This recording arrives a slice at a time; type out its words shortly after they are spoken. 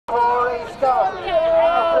scum,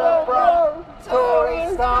 out of Brum. Tory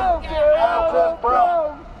scum, out of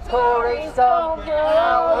Brum. Tory scum,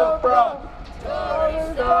 out of Brum. Tory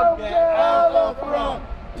scum, out of Brum.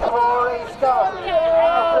 Tory scum,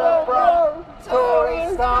 out of Brum. Tory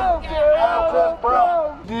scum, out of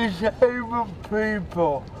Brum. Disabled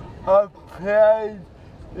people have played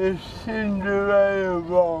the Cinderella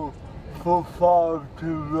role for far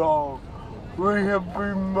too long. We have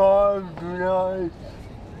been marginalised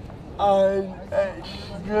and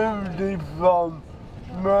excluded from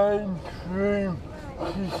mainstream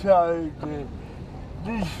society.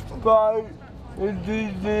 Despite the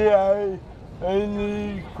DDA and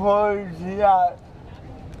the Equality Act,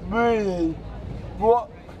 really, what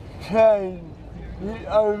changed is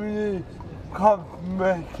only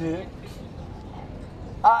cosmetics.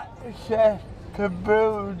 Access to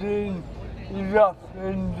buildings is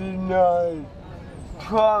often denied.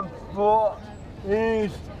 Transport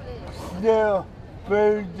is still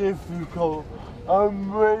very difficult,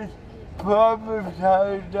 and with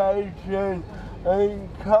privatisation and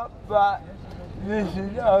cutback, this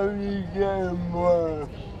is only getting worse.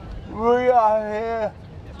 We are here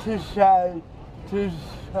to say to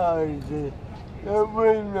society that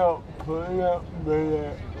we're not putting up with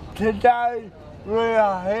it. Today, we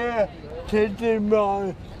are here to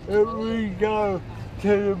demand that we go to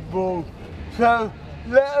the ball. So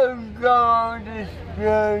let us go on this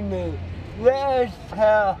journey. Let us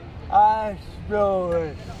tell our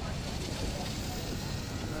story.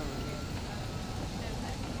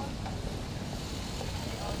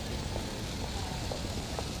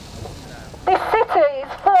 This city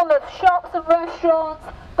is full of shops and restaurants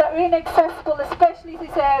that are inaccessible, especially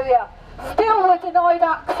this area. Still we're denied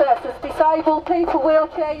access as disabled people,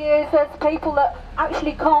 wheelchair users, people that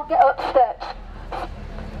actually can't get up steps.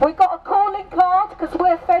 We've got a calling card because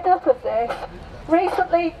we're fed up of this.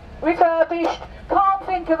 Recently refurbished, can't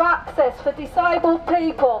think of access for disabled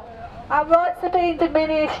people. Our rights are being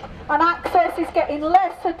diminished and access is getting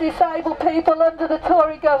less for disabled people under the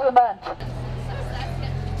Tory government.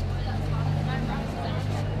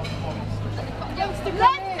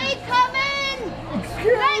 Let me come in!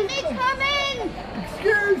 Let me come in!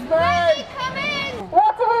 Excuse me! Let me come in!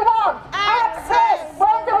 What do we want? Access!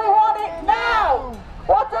 When do we want it now?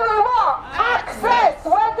 What do we want? Access!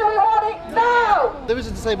 When do we want it now? There is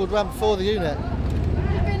a disabled ramp for the unit.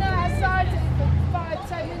 We've been outside for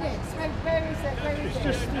 5-10 minutes. Where is it? Where is it?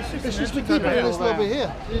 It's just to keep it in this lobby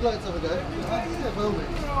here. You'd like to have a go? Yeah, by all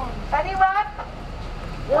means. Any ramp?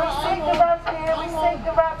 We seek the ramp here, we seek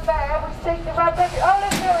the ramp there, we seek the ramp there. Oh,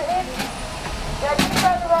 let's do it in. Yeah, you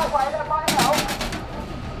go the right way, that might help.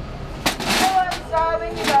 Go on, Sam,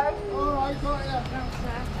 in you go. Alright, got it.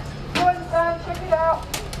 Go on, Sam, check it out.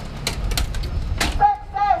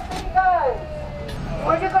 Stairs, in you go.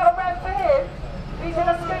 We've just got a ramp for him. He's in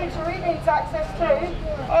a scooter, he needs access too.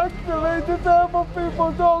 Actually, disabled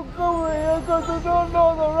people don't go here because they don't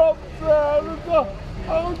know the ramps there.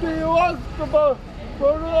 How do you ask about?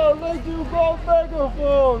 Unless you got a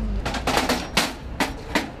megaphone.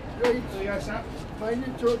 Street. There you go, Sam. Find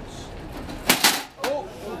your touch. Oh.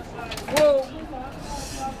 Whoa.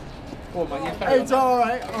 Go on, mate. It's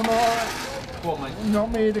alright, I'm alright. Go on, mate. I'm not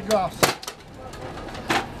made of glass.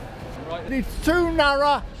 Right. It's too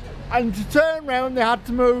narrow, and to turn round they had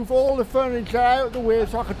to move all the furniture out of the way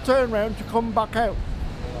so I could turn round to come back out.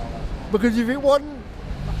 Because if it wasn't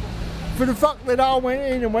for the fact that I went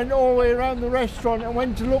in and went all the way around the restaurant and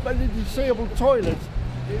went to look at the disabled toilets.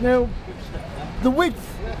 Now, the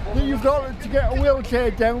width that you've got to get a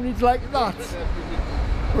wheelchair down is like that,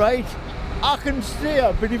 right? I can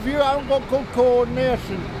steer, but if you haven't got good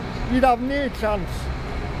coordination, you'd have no chance.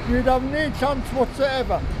 You'd have no chance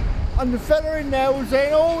whatsoever. And the fella in there was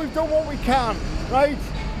saying, oh, we've done what we can, right?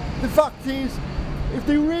 The fact is, if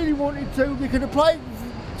they really wanted to, they could apply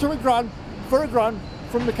to for a grant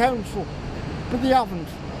from the council, but they haven't,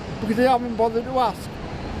 because they haven't bothered to ask.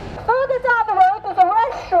 Further down the road there's a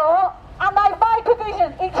restaurant and they've made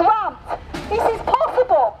provision, it's ramped. This is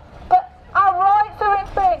possible, but our rights are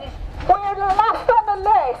infringed. We're last on the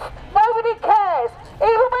list, nobody cares.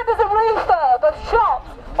 Even when there's a refurb of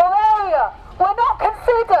shops or area, we're not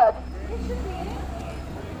considered.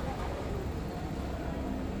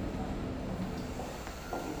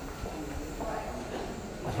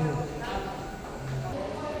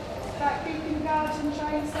 About keeping guards and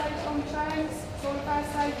trains safe on trains, it's all about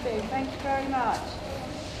safety. Thank you very much.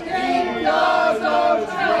 Keep guards on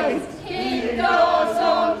trains! Keep guards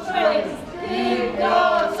on trains! Keep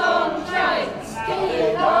guards on trains!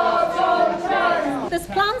 Keep guards on trains! There's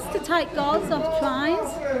plans to take guards off trains.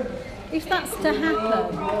 If that's to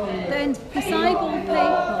happen, then disabled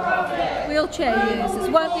people, we wheelchair users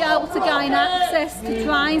won't be able to gain access to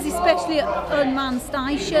trains, especially at unmanned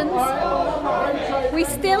stations. We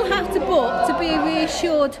still have to book to be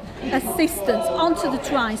reassured assistance onto the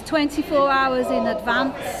trains 24 hours in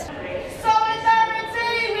advance.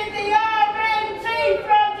 Solidarity with the RMT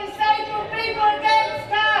from Disabled People Against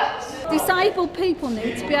Cats! Disabled people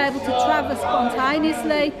need to be able to travel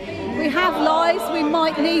spontaneously. We have lives, we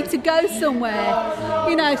might need to go somewhere.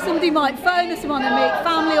 You know, somebody might phone us, want to meet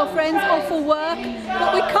family or friends or for work,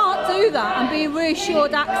 but we can't do that and be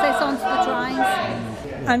reassured access onto the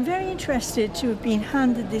trains. I'm very interested to have been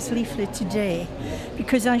handed this leaflet today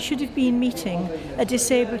because I should have been meeting a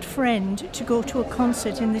disabled friend to go to a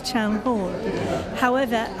concert in the town hall.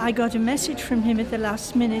 However, I got a message from him at the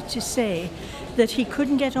last minute to say that he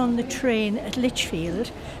couldn't get on the train at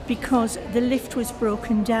Lichfield because the lift was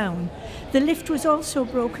broken down. The lift was also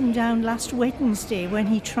broken down last Wednesday when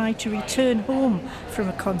he tried to return home from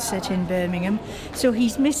a concert in Birmingham, so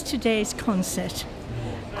he's missed today's concert.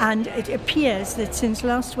 And it appears that since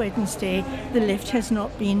last Wednesday, the lift has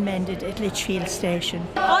not been mended at Lichfield station.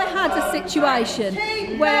 I had a situation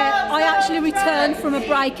where I actually returned from a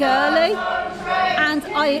break early and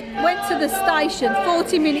I went to the station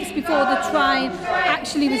 40 minutes before the train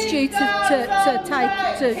actually was due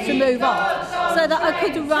to move off, so that I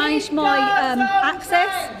could arrange my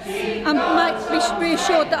access and be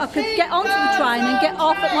reassured that I could get onto the train and get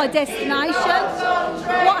off at my destination.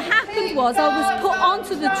 What happened was I was put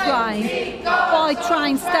onto the train by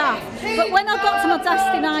train staff, but when I got to my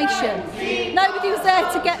destination, nobody was there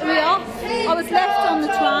to get me off. I was left on the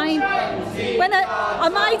train. When I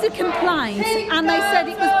made a complaint, and they said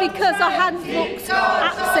it was because I hadn't booked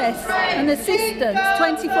access and assistance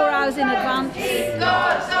 24 hours in advance.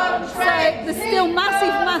 So there's still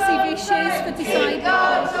massive issues for disabled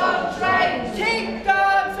people. Keep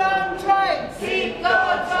guards on trains! Keep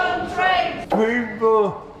guards on trains! People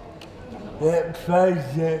that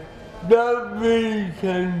face it don't really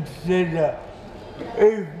consider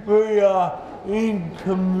if we are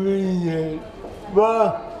inconvenient.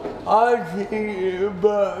 But I think it's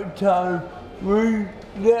about time we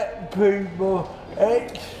let people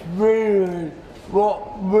experience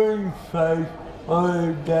what we face on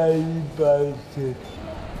a daily basis.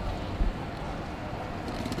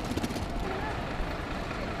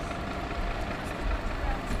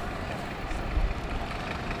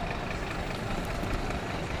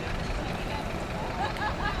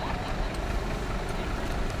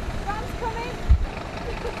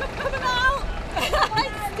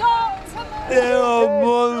 There are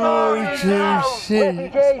one or two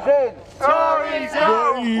seats,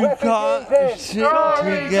 but you can't sit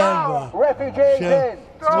together.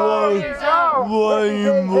 So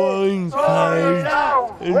one carriage,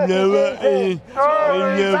 another in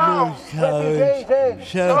another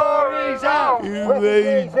carriage. So it's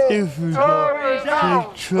very difficult to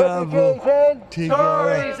travel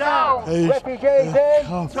together as a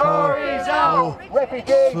couple or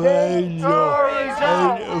friends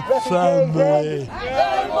and a family.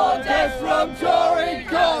 No more death from Tory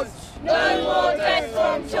cuts! No more death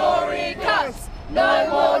from Tory cuts! No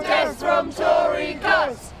more deaths from Tory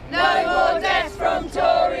cuts! No more deaths from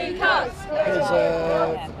Tory cuts! There's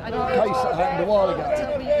a case that happened a while ago.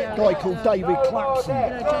 A guy called David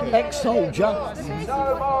Clapson, ex-soldier,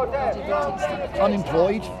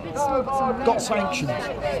 unemployed, got sanctioned.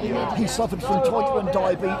 He suffered from type 1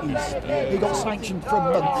 diabetes. He got sanctioned for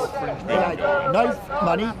a month. He had no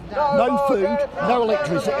money, no food, no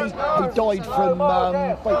electricity. He died from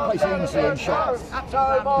basically insulin shock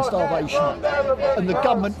and starvation. And the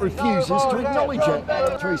government refuses to acknowledge it.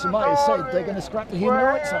 Theresa May has said they're going to scrap the Human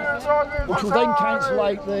Rights Act, which will then cancel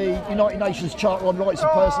out the United Nations Charter on Rights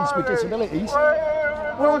of Persons with Disabilities.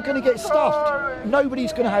 We're all going to get stuffed.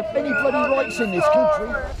 Nobody's going to have any bloody rights in this country.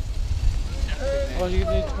 Well, you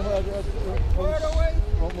need to come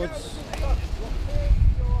onwards.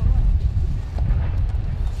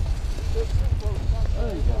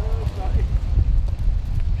 There you go.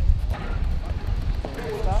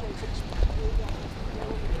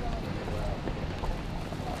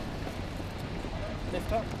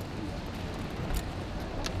 Lift up.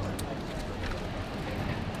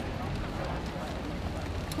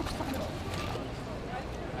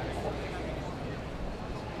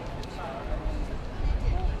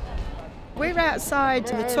 We're outside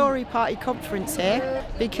the Tory party conference here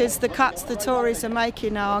because the cuts the Tories are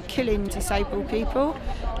making are killing disabled people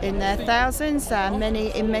in their thousands, many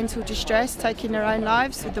in mental distress, taking their own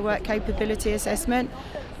lives with the work capability assessment,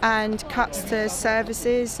 and cuts to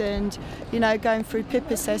services and, you know, going through PIP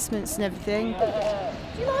assessments and everything. Do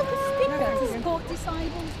you like a sticker to support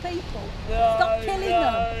disabled people? Stop killing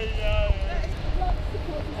them.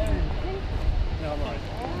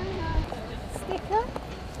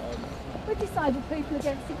 disabled people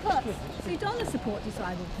against the cuts. So you don't want to support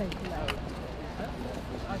disabled people then?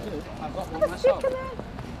 I do. I've got one Have a stick myself. in there.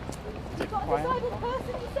 You've got a disabled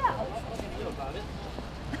person yourself?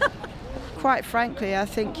 Quite frankly, I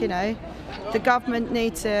think, you know, the government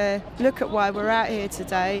need to look at why we're out here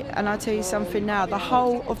today, and I'll tell you something now, the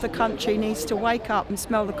whole of the country needs to wake up and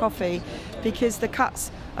smell the coffee, because the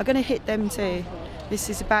cuts are going to hit them too. This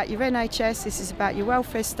is about your NHS, this is about your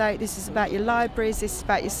welfare state, this is about your libraries, this is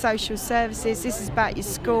about your social services, this is about your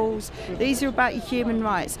schools, these are about your human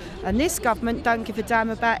rights, and this government don't give a damn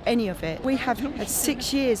about any of it. We have had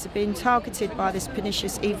 6 years of being targeted by this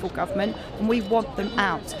pernicious evil government, and we want them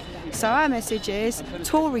out. So our message is,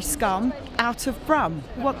 Tory scum out of Brum.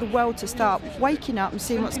 We want the world to start waking up and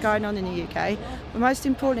seeing what's going on in the UK. But most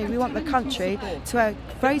importantly, we want the country to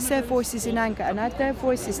raise their voices in anger and add their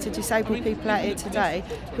voices to disabled people out here today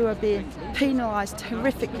who are being penalised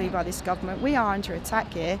horrifically by this government. We are under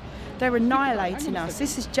attack here. They're annihilating us.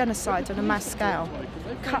 This is genocide on a mass scale.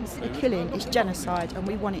 Cuts and killing is genocide, and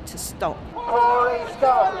we want it to stop. Tory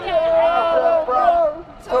scum, out of Brum!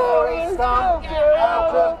 Tory scum,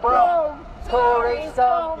 out of Brum! Tory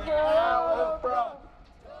scum, out of Brum!